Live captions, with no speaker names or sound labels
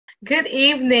Good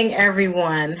evening,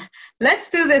 everyone. Let's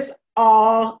do this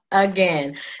all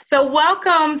again. So,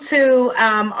 welcome to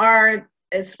our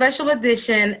special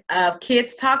edition of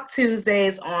Kids Talk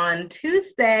Tuesdays on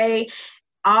Tuesday,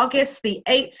 August the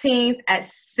 18th at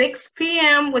 6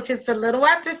 p.m., which is a little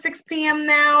after 6 p.m.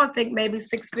 now. I think maybe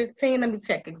 6:15. Let me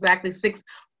check exactly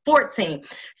 6:14.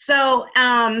 So,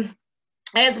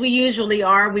 as we usually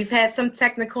are, we've had some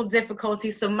technical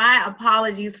difficulties, so my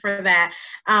apologies for that.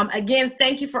 Again,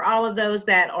 thank you for all of those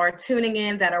that are tuning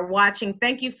in, that are watching.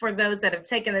 Thank you for those that have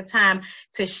taken the time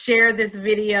to share this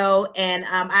video, and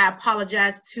I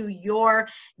apologize to your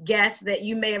guests that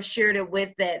you may have shared it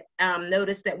with that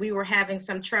noticed that we were having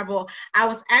some trouble. I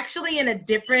was actually in a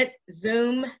different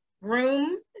Zoom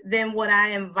room than what I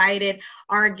invited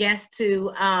our guests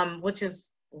to, which is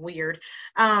weird.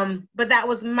 But that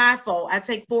was my fault. I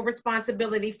take full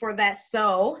responsibility for that.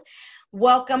 So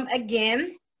welcome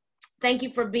again. Thank you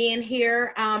for being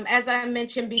here. As I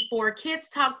mentioned before, Kids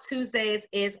Talk Tuesdays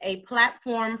is a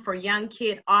platform for young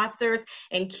kid authors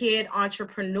and kid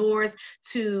entrepreneurs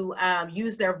to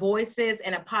use their voices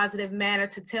in a positive manner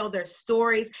to tell their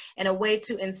stories in a way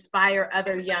to inspire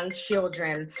other young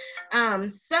children.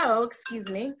 Excuse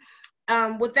me.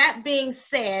 With that being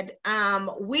said,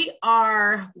 we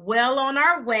are well on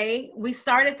our way. We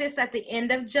started this at the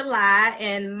end of July,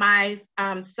 and my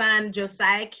son,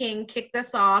 Josiah King, kicked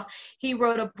us off. He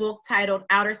wrote a book titled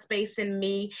Outer Space and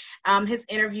Me. His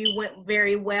interview went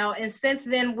very well, and since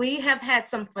then, we have had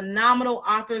some phenomenal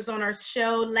authors on our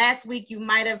show. Last week, you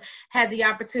might have had the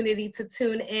opportunity to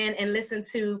tune in and listen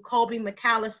to Colby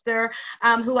McAllister,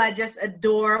 who I just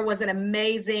adore, was an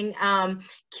amazing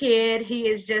kid. He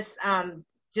is just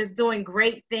doing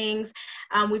great things.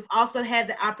 We've also had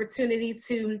the opportunity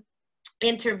to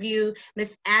interview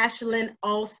Miss Ashlyn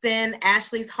Alston,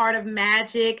 Ashley's Heart of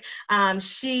Magic.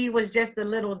 She was just a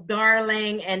little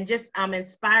darling and just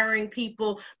inspiring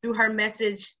people through her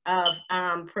message of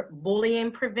bullying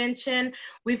prevention.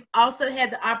 We've also had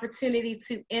the opportunity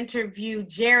to interview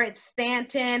Jared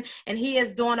Stanton, and he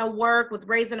is doing a work with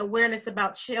raising awareness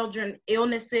about children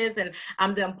illnesses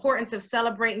and the importance of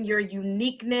celebrating your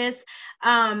uniqueness.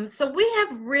 So we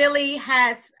have really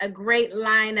had a great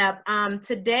lineup.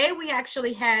 Today we actually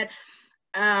had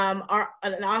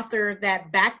an author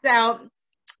that backed out,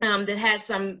 that had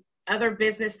some other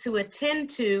business to attend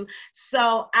to.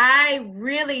 So I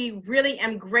really, really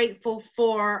am grateful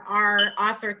for our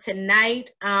author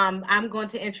tonight. I'm going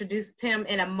to introduce him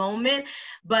in a moment,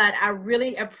 but I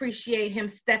really appreciate him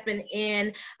stepping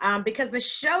in because the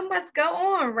show must go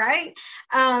on, right?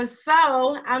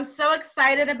 So I'm so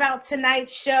excited about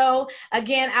tonight's show.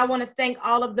 Again, I want to thank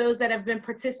all of those that have been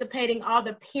participating, all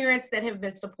the parents that have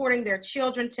been supporting their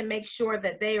children to make sure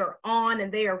that they are on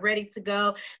and they are ready to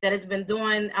go, that has been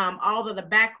doing all of the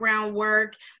background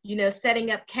work, setting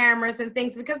up cameras and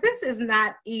things, because this is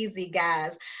not easy,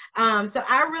 guys. So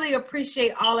I really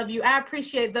appreciate all of you. I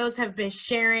appreciate those have been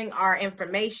sharing our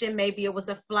information. Maybe it was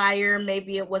a flyer,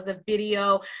 maybe it was a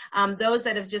video. Those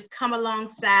that have just come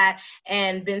alongside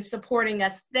and been supporting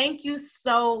us, thank you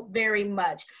so very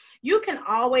much. You can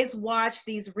always watch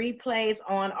these replays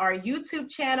on our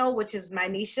YouTube channel, which is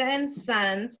Mynisha and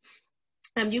Sons.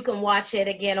 You can watch it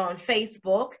again on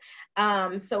Facebook.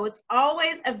 So it's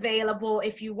always available.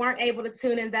 If you weren't able to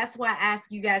tune in, that's why I ask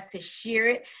you guys to share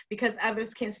it, because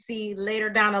others can see later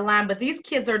down the line. But these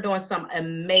kids are doing some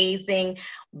amazing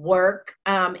work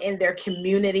in their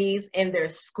communities, in their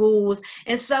schools.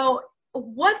 And so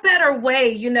what better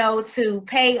way, to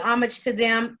pay homage to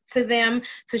them,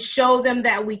 to show them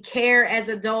that we care as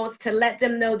adults, to let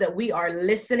them know that we are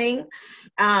listening,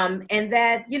 and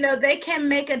that, they can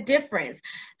make a difference.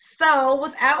 So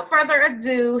without further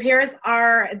ado, here's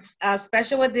our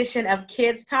special edition of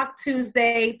Kids Talk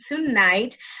Tuesday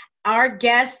tonight. Our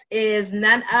guest is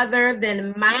none other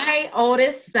than my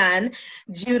oldest son,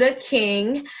 Judah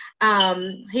King.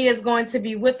 He is going to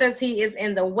be with us. He is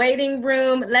in the waiting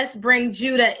room. Let's bring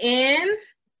Judah in.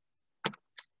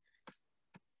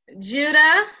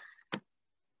 Judah?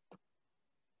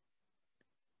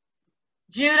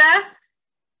 Judah?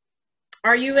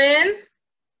 Are you in?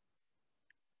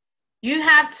 You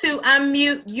have to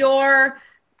unmute your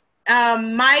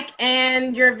mic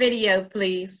and your video,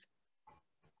 please.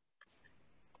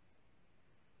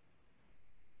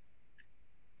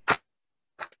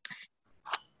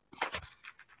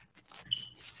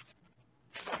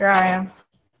 Here I am.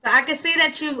 So I can see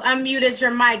that you unmuted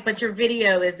your mic, but your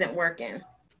video isn't working.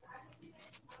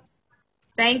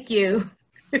 Thank you.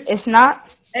 It's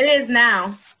not? It is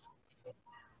now.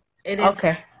 It is.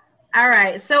 Okay. All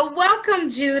right. So welcome,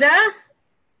 Judah.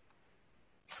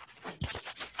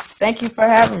 Thank you for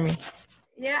having me.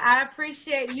 Yeah, I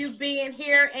appreciate you being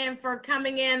here and for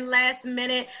coming in last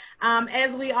minute.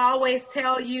 As we always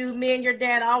tell you, me and your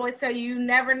dad always tell you, you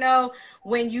never know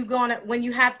when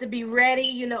you have to be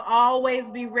ready. Always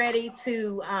be ready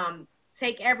to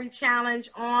take every challenge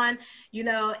on.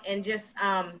 And just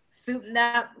suiting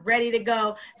up, ready to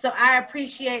go. So I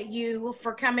appreciate you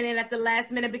for coming in at the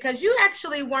last minute because you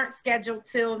actually weren't scheduled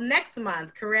till next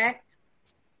month, correct?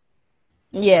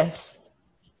 Yes.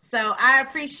 So I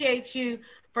appreciate you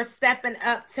for stepping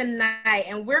up tonight,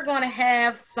 and we're going to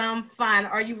have some fun.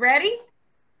 Are you ready?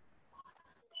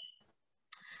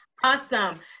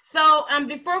 Awesome. So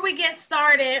before we get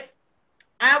started,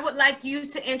 I would like you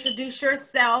to introduce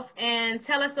yourself and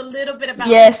tell us a little bit about.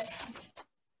 Yes.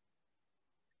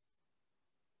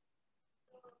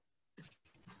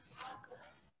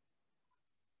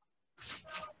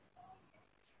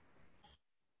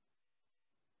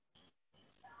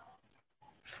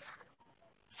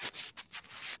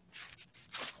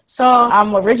 So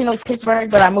I'm originally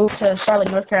Pittsburgh, but I moved to Charlotte,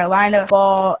 North Carolina,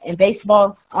 ball and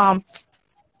baseball. And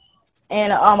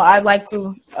I like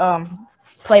to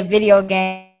play video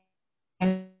games.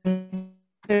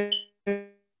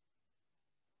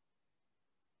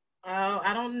 Oh,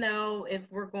 I don't know if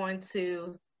we're going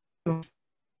to.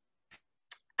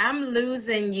 I'm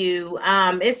losing you.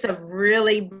 It's a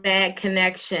really bad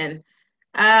connection.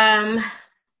 Um,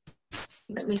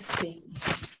 Let me see.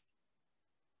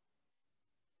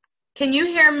 Can you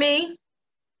hear me?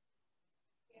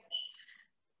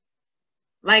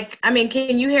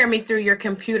 Can you hear me through your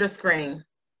computer screen?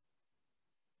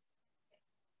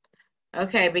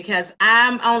 Okay, because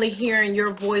I'm only hearing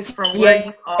your voice from where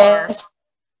you are. Yes.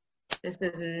 This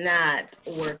is not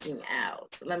working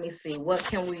out. Let me see. What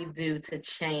can we do to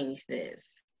change this?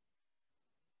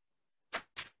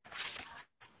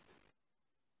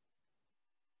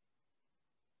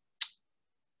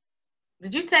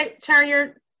 Did you turn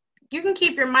your, you can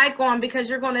keep your mic on because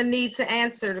you're going to need to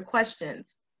answer the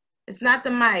questions. It's not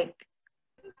the mic.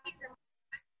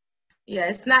 Yeah,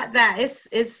 it's not that.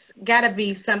 It's got to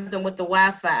be something with the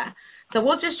Wi-Fi. So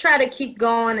we'll just try to keep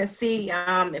going and see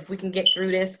if we can get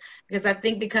through this because I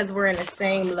think because we're in the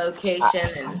same location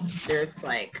and there's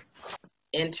like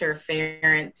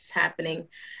interference happening,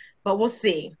 but we'll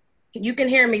see. You can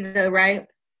hear me though, right?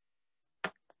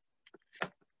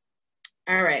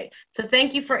 All right. So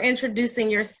thank you for introducing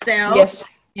yourself. Yes.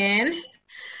 And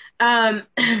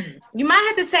you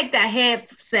might have to take that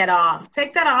headset off.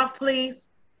 Take that off, please.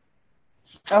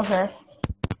 Okay.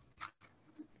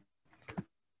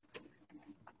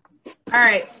 All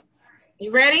right.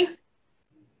 You ready?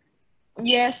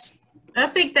 Yes. I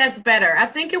think that's better. I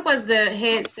think it was the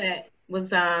headset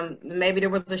was maybe there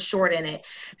was a short in it.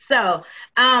 So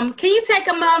can you take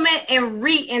a moment and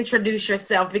reintroduce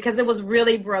yourself because it was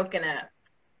really broken up.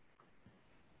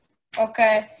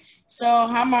 Okay. So,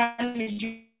 hi, my name is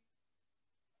Judah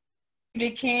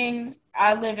King.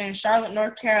 I live in Charlotte,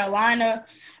 North Carolina.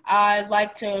 I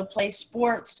like to play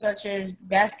sports such as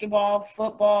basketball,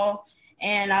 football,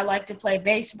 and I like to play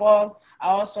baseball. I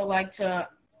also like to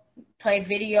play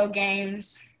video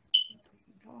games.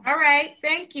 All right,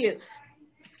 thank you.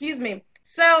 Excuse me.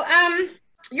 So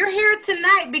you're here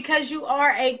tonight because you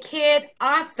are a kid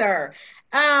author.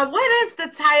 What is the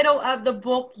title of the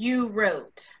book you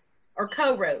wrote or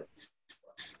co-wrote?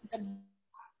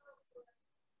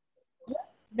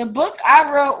 The book I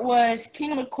wrote was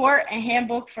King of the Court, a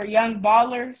handbook for young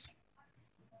ballers.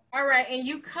 All right, and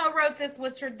you co-wrote this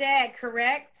with your dad,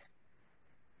 correct?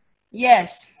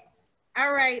 Yes.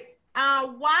 All right.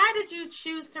 Why did you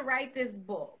choose to write this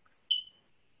book?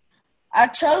 I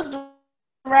chose to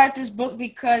write this book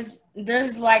because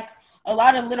there's like a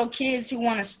lot of little kids who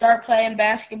want to start playing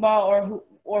basketball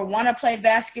or want to play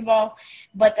basketball,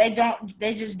 but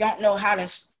they just don't know how to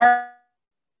start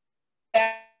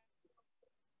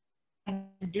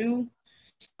to do.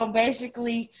 So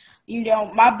basically,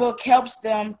 my book helps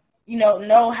them,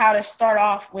 know how to start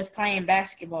off with playing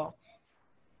basketball.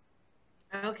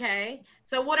 Okay.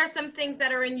 So what are some things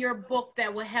that are in your book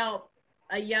that will help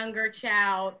a younger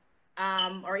child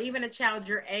or even a child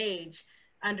your age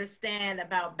understand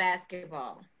about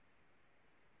basketball?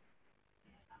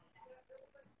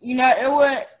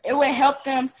 It would help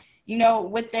them,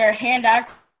 with their hand-eye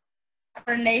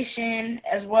coordination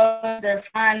as well as their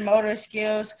fine motor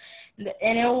skills,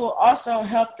 and it will also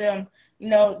help them,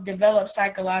 develop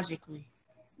psychologically.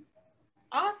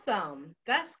 Awesome.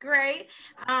 That's great.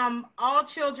 All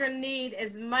children need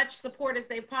as much support as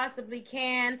they possibly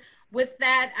can. With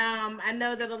that, I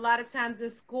know that a lot of times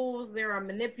in schools there are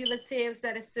manipulatives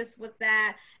that assist with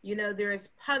that. There's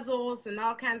puzzles and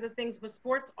all kinds of things, but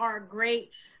sports are a great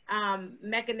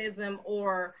mechanism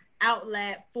or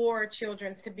outlet for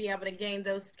children to be able to gain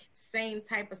those same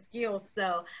type of skills.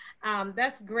 So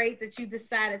that's great that you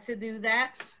decided to do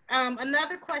that.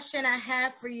 Another question I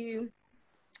have for you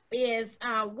is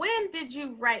when did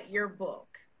you write your book?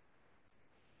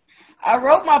 I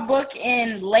wrote my book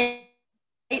in late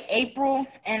April,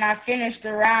 and I finished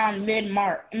around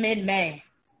mid-May.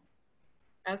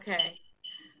 Okay,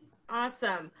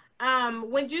 awesome.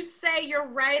 Would you say your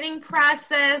writing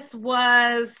process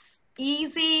was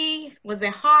easy? Was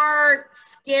it hard,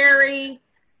 scary,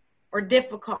 or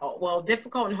difficult? Well,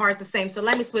 difficult and hard is the same. So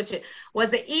let me switch it.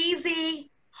 Was it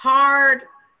easy, hard,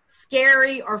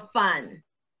 scary, or fun?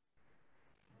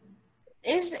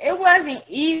 It wasn't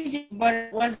easy, but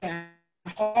it wasn't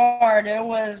hard. It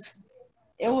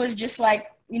was just like,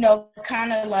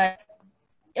 kind of like,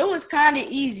 it was kind of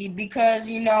easy because,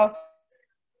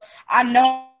 I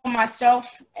know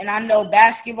myself and I know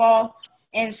basketball.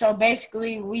 And so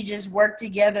basically we just worked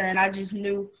together and I just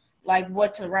knew like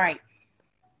what to write.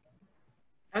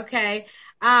 Okay.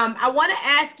 I want to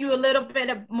ask you a little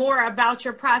bit more about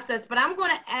your process, but I'm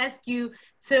going to ask you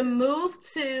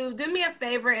to do me a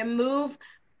favor and move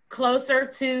closer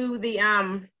to the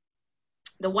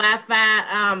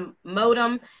Wi-Fi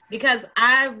modem, because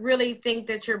I really think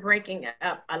that you're breaking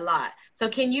up a lot. So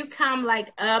can you come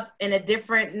like up in a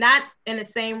different, not in the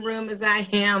same room as I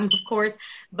am, of course,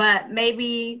 but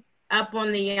maybe up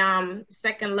on the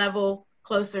second level,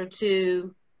 closer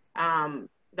to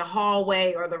the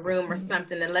hallway or the room or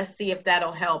something, and let's see if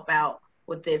that'll help out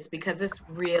with this, because it's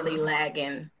really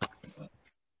lagging.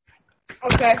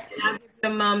 Okay. I'll give you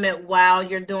a moment while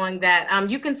you're doing that.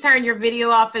 You can turn your video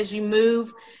off as you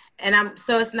move, and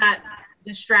so it's not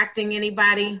distracting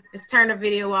anybody. Just turn the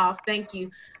video off. Thank you.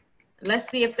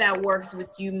 Let's see if that works with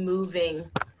you moving.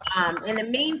 In the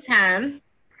meantime,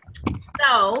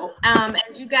 so as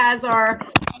you guys are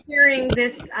hearing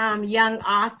this young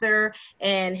author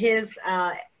and his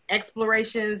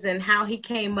explorations and how he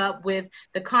came up with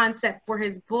the concept for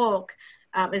his book,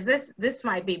 this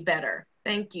might be better.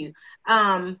 Thank you.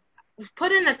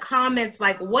 Put in the comments,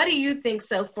 like, what do you think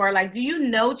so far? Like, do you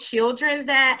know children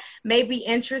that may be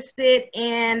interested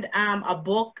in a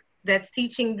book that's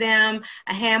teaching them,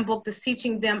 a handbook that's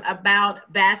teaching them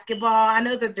about basketball? I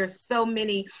know that there's so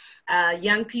many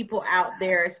young people out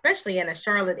there, especially in the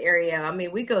Charlotte area. I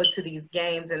mean, we go to these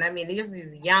games, and I mean, there's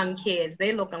these young kids.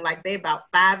 They looking like they about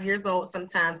 5 years old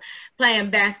sometimes,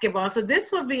 playing basketball. So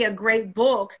this would be a great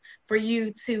book for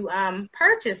you to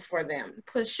purchase for them.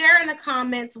 Share in the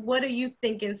comments, what are you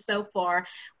thinking so far?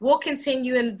 We'll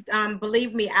continue, and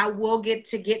believe me, I will get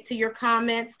to your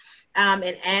comments and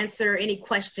answer any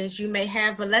questions you may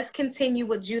have. But let's continue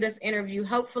with Judah's interview.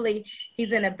 Hopefully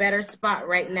he's in a better spot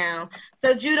right now.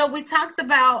 So Judah, we talked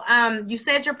about, you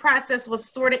said your process was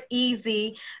sort of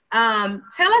easy.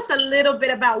 Tell us a little bit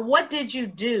about what did you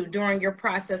do during your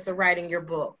process of writing your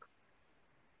book?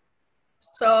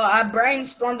 So I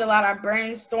brainstormed a lot. I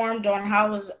brainstormed on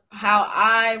how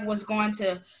I was going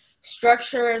to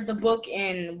structure the book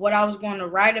and what I was going to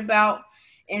write about.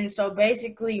 And so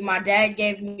basically my dad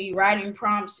gave me writing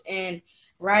prompts and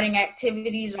writing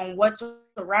activities on what to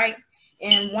write.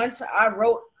 And once I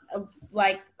wrote,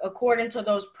 like, according to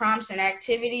those prompts and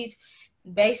activities,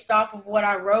 based off of what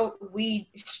I wrote, we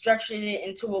structured it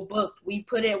into a book. We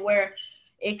put it where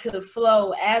it could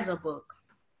flow as a book.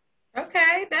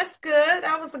 Okay, that's good.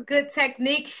 That was a good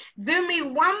technique. Do me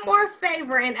one more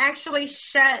favor and actually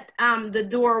shut the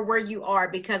door where you are,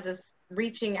 because it's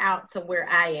reaching out to where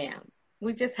I am.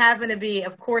 We just happen to be,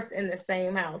 of course, in the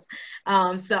same house.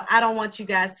 So I don't want you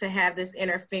guys to have this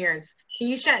interference. Can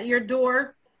you shut your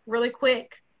door really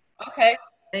quick? Okay.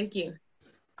 Thank you.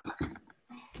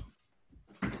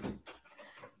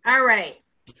 All right.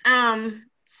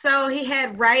 So he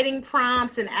had writing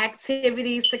prompts and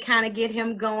activities to kind of get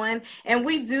him going. And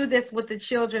we do this with the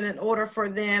children in order for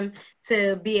them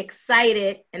to be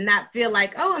excited and not feel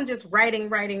like, oh, I'm just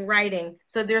writing.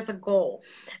 So there's a goal.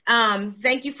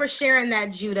 Thank you for sharing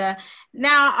that, Judah.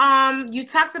 Now, you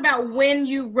talked about when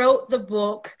you wrote the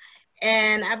book,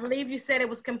 and I believe you said it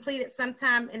was completed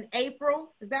sometime in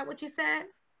April. Is that what you said?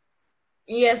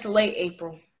 Yes, late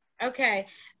April. Okay.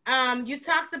 You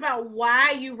talked about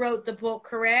why you wrote the book,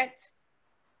 correct?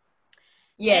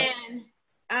 Yes.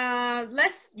 And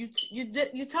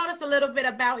you told us a little bit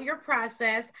about your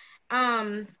process.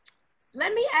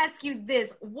 Let me ask you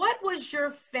this: what was your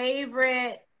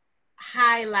favorite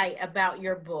highlight about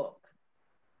your book?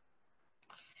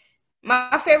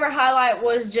 My favorite highlight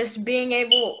was just being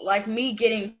able, like, me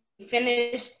getting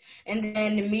finished, and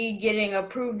then me getting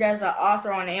approved as an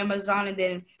author on Amazon, and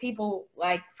then people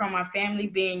like from my family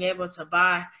being able to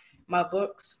buy my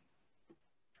books.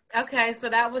 Okay, so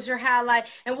that was your highlight.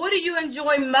 And what do you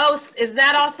enjoy most? Is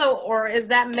that also, or is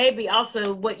that maybe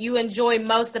also what you enjoy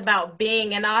most about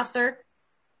being an author?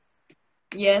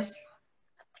 Yes.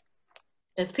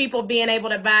 Is people being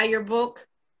able to buy your book?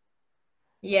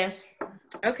 Yes.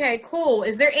 Okay, cool.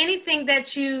 Is there anything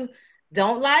that you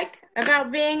don't like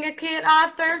about being a kid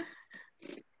author?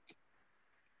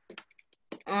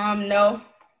 No.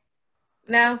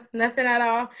 No, nothing at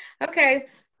all. Okay,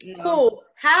 No. cool.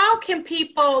 How can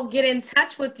people get in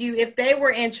touch with you if they were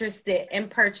interested in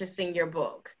purchasing your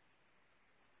book?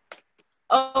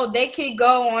 Oh, they could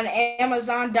go on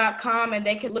Amazon.com and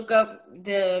they could look up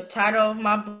the title of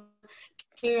my book,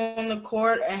 King on the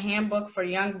Court, a handbook for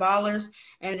young ballers,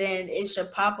 and then it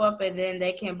should pop up and then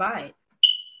they can buy it.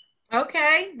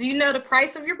 Okay. Do you know the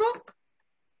price of your book?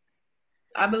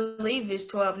 I believe it's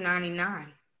 $12.99.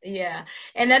 Yeah.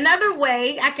 And another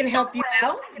way I can help you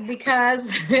out, because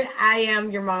I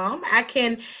am your mom, I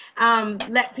can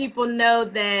let people know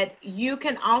that you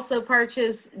can also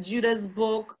purchase Judah's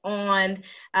book on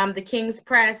the King's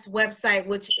Press website,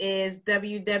 which is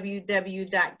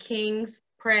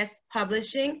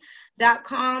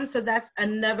www.kingspresspublishing.com. So that's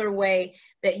another way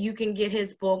that you can get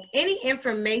his book. Any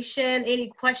information, any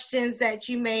questions that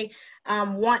you may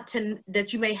that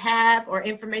you may have, or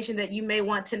information that you may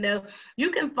want to know,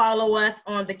 you can follow us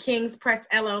on the King's Press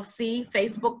LLC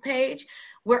Facebook page.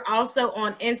 We're also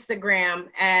on Instagram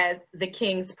as the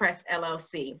King's Press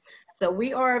LLC. So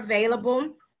we are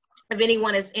available if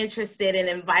anyone is interested in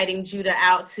inviting Judah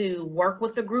out to work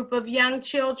with a group of young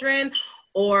children,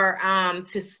 or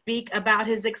to speak about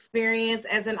his experience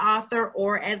as an author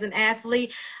or as an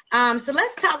athlete. So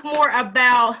let's talk more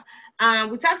about,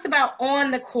 we talked about on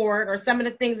the court, or some of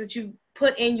the things that you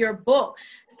put in your book.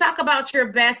 Let's talk about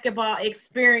your basketball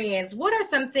experience. What are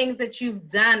some things that you've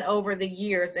done over the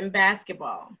years in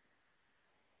basketball?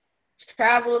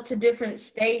 Traveled to different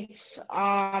states,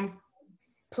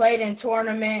 played in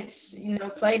tournaments,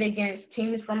 played against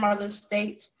teams from other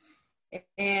states,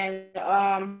 and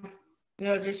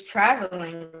just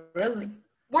traveling, really.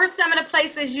 Where are some of the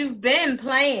places you've been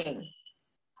playing?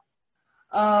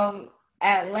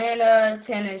 Atlanta,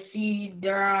 Tennessee,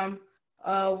 Durham.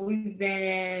 We've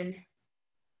been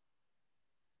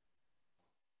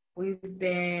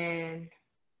in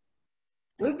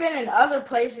other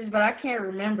places, but I can't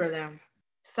remember them.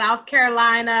 South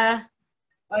Carolina.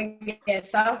 Yeah,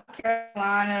 South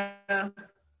Carolina,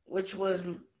 which was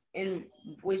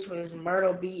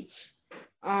Myrtle Beach.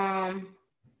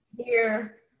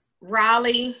 Here,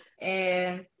 Raleigh.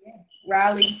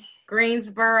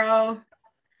 Greensboro.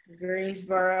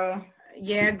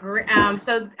 Yeah,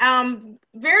 so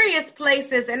various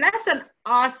places, and that's an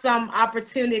awesome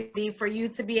opportunity for you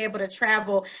to be able to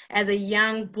travel as a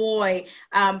young boy,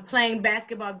 playing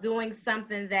basketball, doing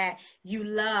something that you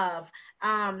love.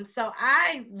 So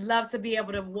I love to be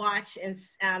able to watch and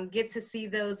get to see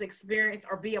those experiences,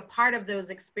 or be a part of those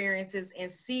experiences,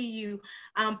 and see you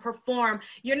perform.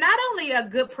 You're not only a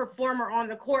good performer on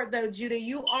the court, though, Judah,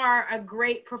 you are a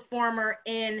great performer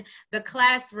in the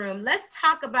classroom. Let's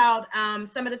talk about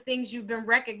some of the things you've been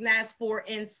recognized for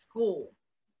in school.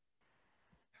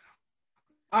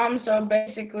 So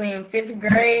basically in 5th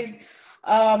grade,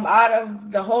 out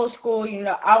of the whole school,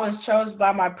 I was chosen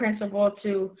by my principal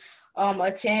to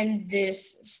attend this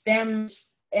STEM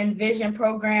and Vision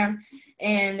program,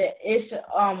 and it's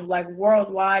like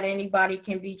worldwide. Anybody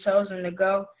can be chosen to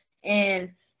go. And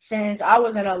since I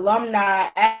was an alumni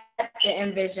at the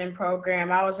Envision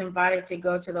program, I was invited to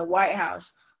go to the White House,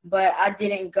 but I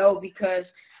didn't go because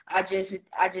I just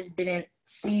didn't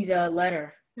see the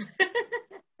letter.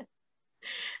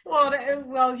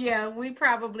 Well, yeah, we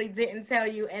probably didn't tell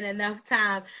you in enough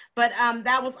time, but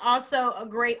that was also a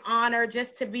great honor,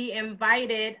 just to be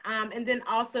invited, and then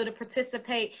also to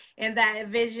participate in that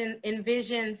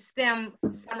Envision STEM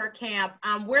summer camp.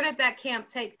 Where did that camp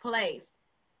take place?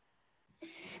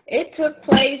 It took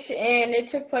place in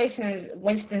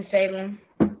Winston-Salem.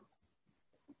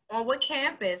 On what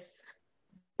campus?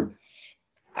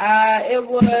 It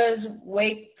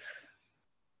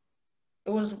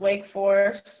was Wake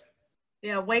Forest.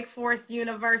 Yeah, Wake Forest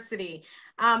University.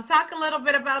 Talk a little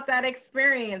bit about that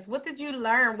experience. What did you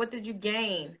learn? What did you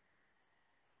gain?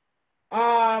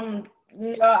 I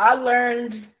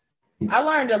learned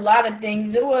a lot of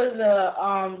things. It was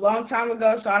a long time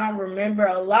ago, so I don't remember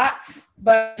a lot,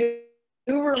 but I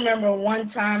do remember one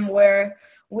time where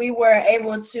we were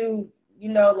able to,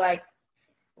 like,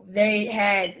 they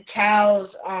had cows'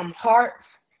 hearts,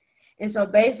 And so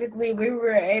basically we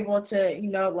were able to,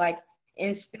 like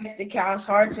inspect the cow's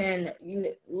hearts and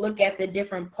look at the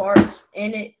different parts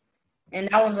in it. And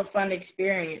that was a fun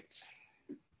experience.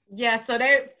 Yeah, so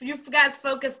you guys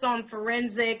focused on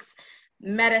forensics,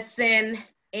 medicine,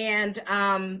 and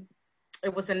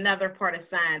it was another part of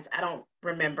science. I don't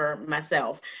remember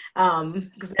myself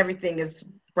because everything is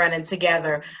running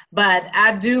together. But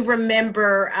I do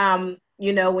remember,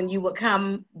 when you would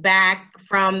come back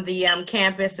from the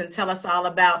campus and tell us all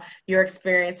about your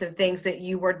experience and things that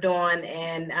you were doing.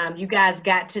 And you guys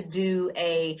got to do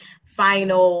a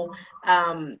final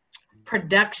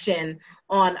production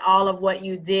on all of what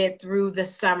you did through the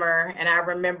summer. And I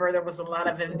remember there was a lot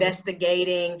of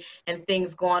investigating and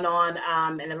things going on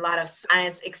and a lot of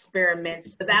science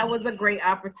experiments. So that was a great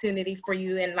opportunity for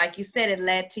you. And like you said, it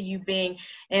led to you being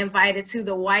invited to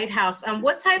the White House.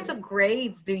 What types of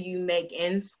grades do you make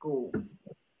in school?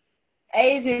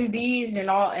 A's and B's and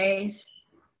all A's.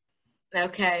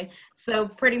 Okay. So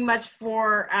pretty much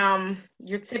for,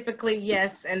 you're typically,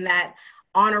 yes, in that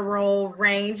honor roll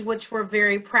range, which we're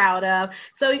very proud of.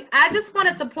 So I just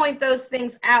wanted to point those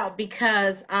things out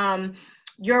because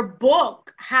your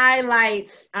book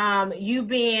highlights you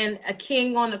being a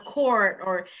king on the court,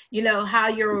 or how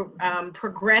you're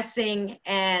progressing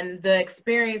and the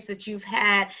experience that you've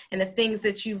had and the things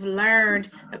that you've learned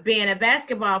of being a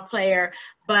basketball player,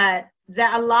 but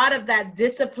that a lot of that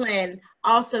discipline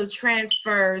also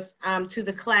transfers to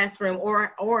the classroom,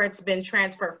 or it's been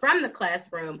transferred from the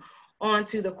classroom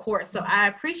onto the court. So I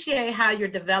appreciate how you're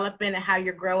developing and how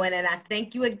you're growing. And I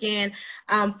thank you again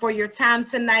for your time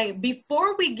tonight.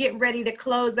 Before we get ready to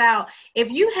close out,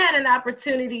 if you had an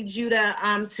opportunity, Judah,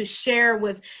 to share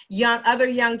with other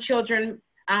young children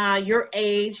your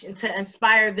age and to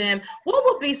inspire them, what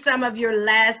would be some of your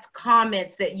last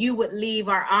comments that you would leave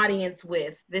our audience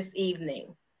with this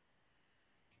evening?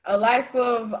 A life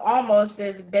of almost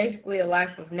is basically a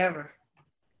life of never.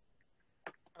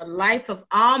 A life of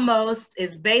almost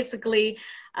is basically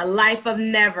a life of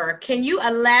never. Can you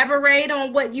elaborate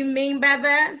on what you mean by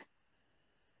that?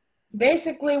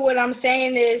 Basically, what I'm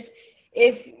saying is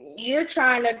if you're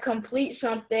trying to complete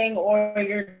something or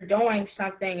you're doing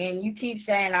something and you keep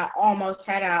saying, I almost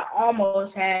had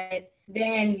it,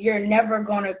 then you're never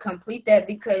going to complete that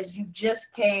because you just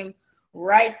came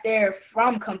right there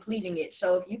from completing it.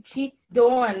 So if you keep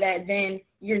doing that, then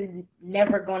you're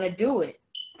never going to do it.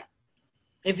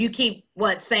 If you keep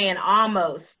saying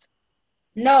almost?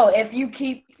 No, if you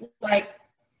keep if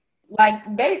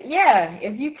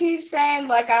you keep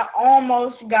saying I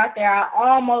almost got there,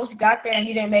 and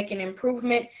you didn't make an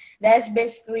improvement, that's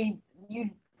basically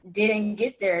you didn't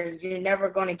get there. You're never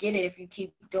going to get it if you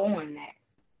keep doing that.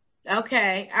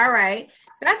 Okay, all right.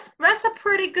 That's a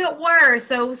pretty good word.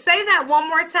 So say that one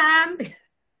more time.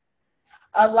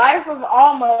 A life of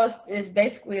almost is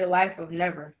basically a life of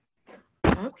never.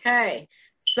 Okay.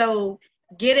 So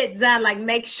get it done,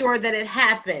 make sure that it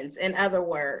happens, in other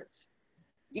words.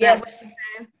 Yeah.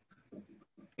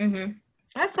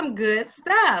 That's some good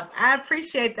stuff. I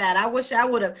appreciate that. I wish I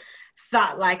would have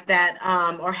thought like that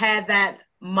or had that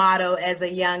motto as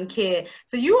a young kid.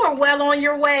 So you are well on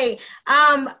your way.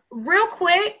 Real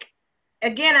quick,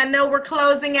 again, I know we're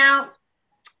closing out.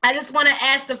 I just want to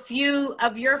ask a few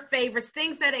of your favorites,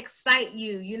 things that excite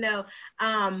you.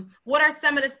 What are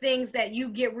some of the things that you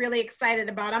get really excited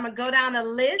about? I'm going to go down a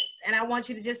list and I want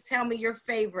you to just tell me your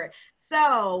favorite.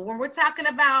 So when we're talking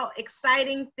about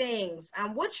exciting things,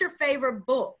 what's your favorite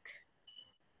book?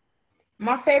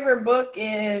 My favorite book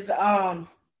is,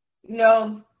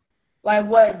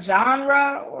 what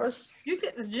genre or? You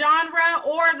could genre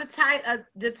or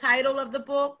the title of the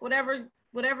book, whatever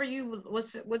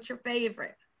what's your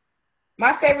favorite?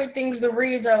 My favorite things to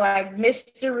read are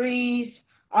mysteries,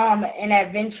 and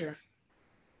adventure.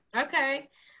 Okay.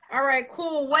 All right,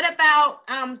 cool. What about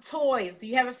toys? Do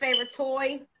you have a favorite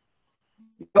toy?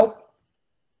 Nope.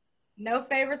 No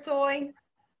favorite toy?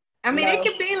 I mean, It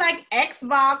could be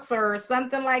Xbox or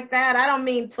something like that. I don't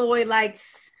mean toy like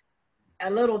a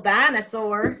little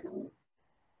dinosaur.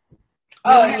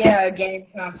 Oh, yeah, a game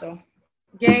console.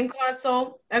 Game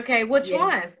console? Okay, which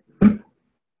one?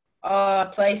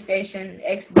 PlayStation,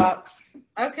 Xbox.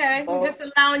 Okay, just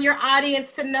allowing your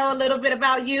audience to know a little bit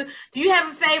about you. Do you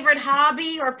have a favorite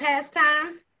hobby or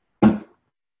pastime? A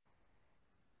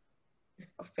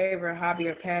favorite hobby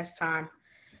or pastime?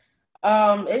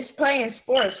 It's playing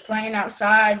sports, playing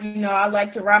outside. I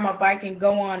like to ride my bike and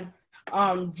go on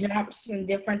jumps and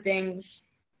different things.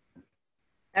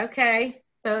 Okay,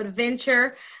 so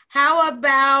adventure. How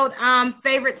about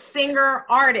favorite singer,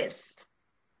 artist?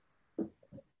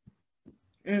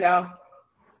 No.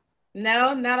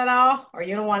 No, not at all? Or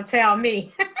you don't want to tell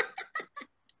me?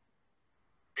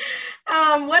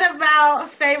 What about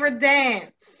favorite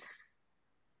dance?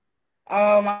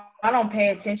 I don't pay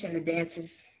attention to dances.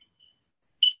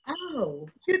 Oh,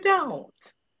 you don't.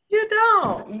 You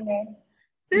don't. No,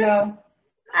 This no.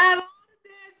 out of all the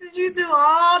dances you do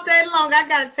all day long, I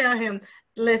gotta tell him,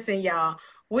 listen, y'all,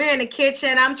 we're in the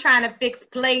kitchen. I'm trying to fix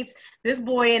plates. This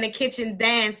boy in the kitchen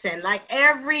dancing. Like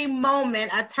every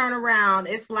moment I turn around,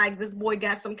 it's like this boy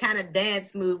got some kind of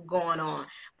dance move going on.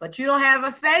 But you don't have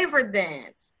a favorite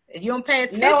dance. You don't pay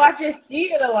No, attention. I just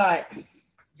see it a lot.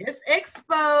 Just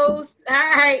exposed. All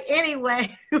right.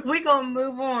 Anyway, we're gonna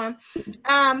move on.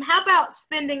 How about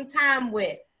spending time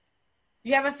with?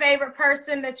 You have a favorite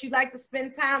person that you like to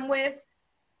spend time with?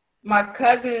 My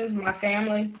cousins, my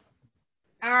family.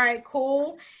 All right,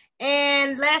 cool.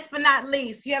 And last but not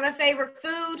least, you have a favorite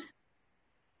food?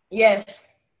 Yes,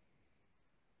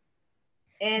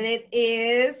 And it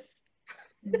is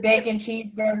bacon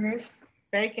cheeseburgers.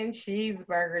 bacon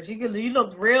cheeseburgers. You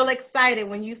looked real excited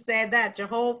when you said that. Your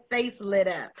whole face lit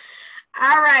up.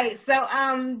 All right, so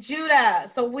Judah,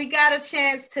 so we got a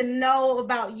chance to know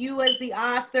about you as the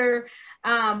author,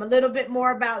 a little bit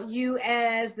more about you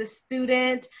as the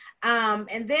student,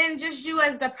 and then just you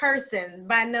as the person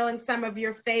by knowing some of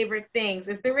your favorite things.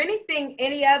 Is there anything,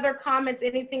 any other comments,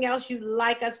 anything else you'd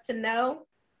like us to know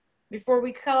before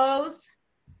we close?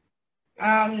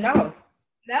 No.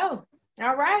 No.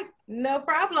 All right. No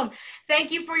problem.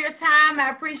 Thank you for your time.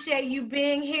 I appreciate you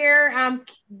being here. I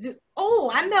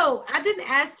know. I didn't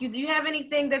ask you. Do you have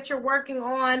anything that you're working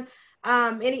on?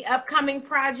 Any upcoming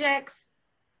projects?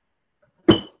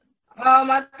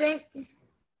 I think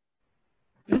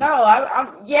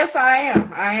no. Yes, I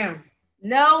am. I am.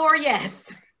 No or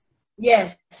yes?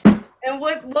 Yes. And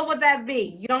what would that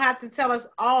be? You don't have to tell us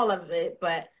all of it,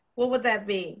 but what would that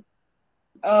be?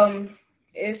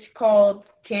 It's called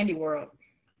Candy World.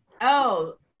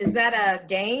 Oh, is that a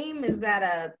game? Is that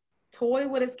a toy?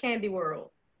 What is Candy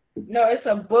World? No, it's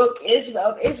a book.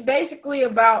 It's basically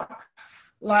about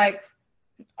like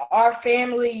our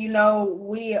family. You know,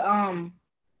 we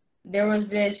there was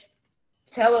this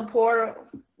teleporter.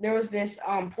 There was this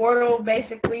portal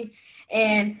basically,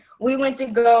 and we went to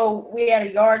go. We had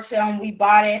a yard sale and we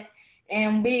bought it,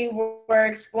 and we were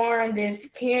exploring this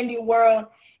candy world,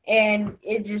 and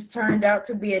it just turned out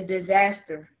to be a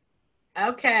disaster.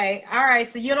 Okay. All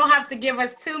right. So you don't have to give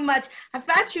us too much. I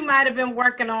thought you might have been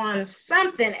working on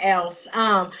something else.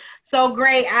 So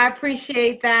great. I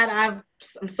appreciate that. I'm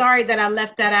sorry that I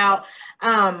left that out.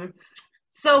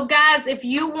 So guys, if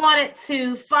you wanted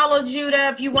to follow Judah,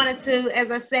 if you wanted to, as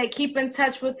I said, keep in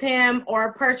touch with him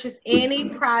or purchase any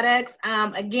products,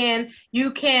 again,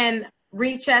 you can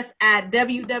reach us at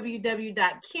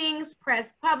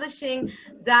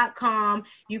www.kingspresspublishing.com.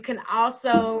 You can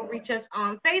also reach us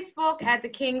on Facebook at the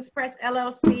King's Press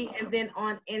LLC and then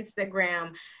on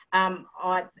Instagram at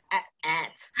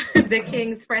the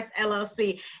King's Press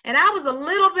LLC. And I was a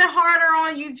little bit harder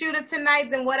on you, Judah, tonight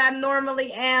than what I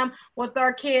normally am with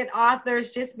our kid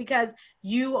authors, just because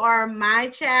you are my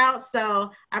child.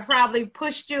 So I probably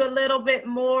pushed you a little bit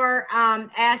more,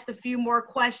 asked a few more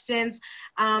questions.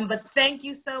 But thank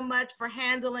you so much for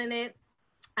handling it.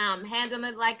 Handling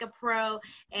it like a pro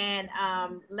and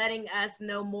letting us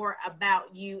know more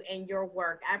about you and your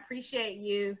work. I appreciate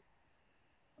you.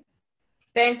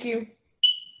 Thank you.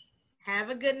 Have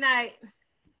a good night.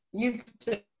 You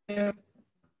too.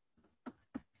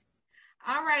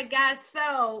 All right, guys.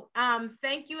 So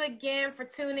thank you again for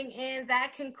tuning in.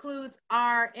 That concludes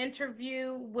our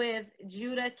interview with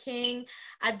Judah King.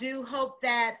 I do hope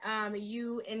that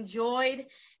you enjoyed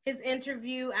his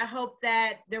interview. I hope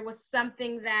that there was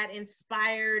something that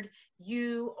inspired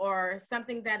you or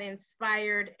something that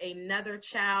inspired another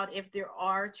child, if there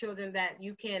are children that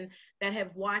you can that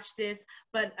have watched this.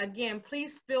 But again,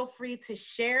 please feel free to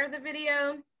share the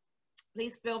video.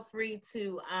 Please feel free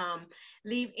to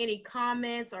leave any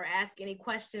comments or ask any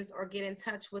questions or get in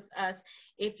touch with us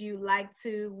if you like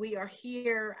to. We are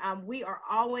here. We are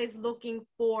always looking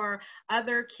for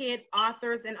other kid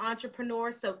authors and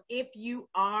entrepreneurs. So if you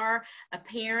are a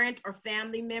parent or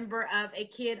family member of a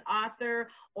kid author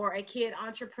or a kid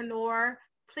entrepreneur,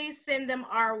 please send them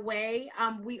our way.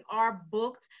 We are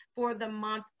booked for the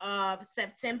month of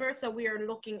September, so we are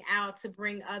looking out to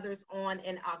bring others on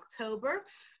in October.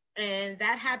 And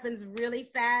that happens really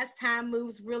fast. Time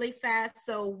moves really fast.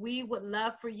 So we would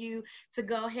love for you to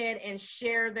go ahead and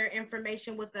share their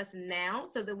information with us now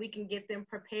so that we can get them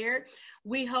prepared.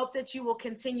 We hope that you will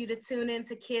continue to tune in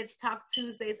to Kids Talk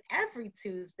Tuesdays every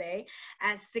Tuesday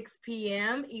at 6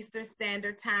 p.m. Eastern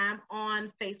Standard Time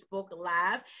on Facebook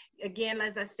Live. Again,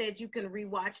 as I said, you can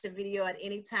rewatch the video at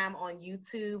any time on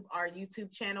YouTube. Our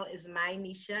YouTube channel is My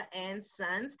Nisha and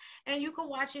Sons. And you can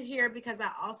watch it here because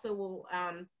I also will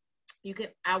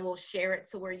I will share it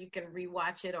to where you can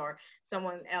rewatch it, or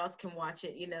someone else can watch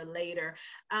it, later.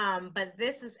 But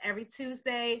this is every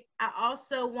Tuesday. I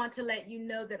also want to let you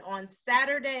know that on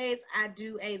Saturdays, I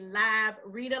do a live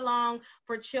read along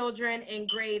for children in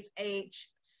grades K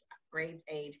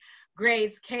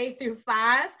through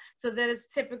 5. So that is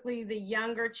typically the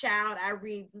younger child. I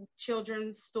read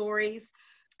children's stories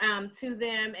to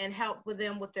them and help with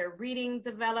them with their reading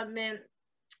development.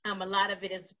 A lot of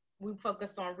it is we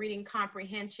focus on reading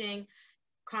comprehension,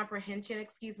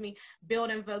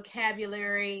 building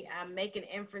vocabulary, making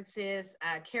inferences,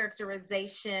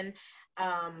 characterization,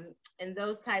 and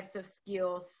those types of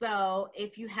skills. So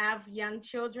if you have young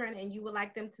children and you would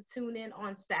like them to tune in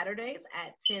on Saturdays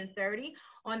at 10:30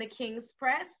 on the King's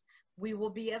Press, we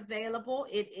will be available.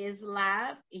 It is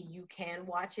live. You can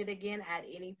watch it again at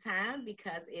any time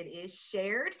because it is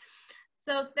shared.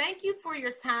 So thank you for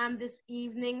your time this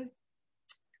evening.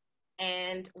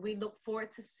 And we look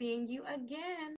forward to seeing you again.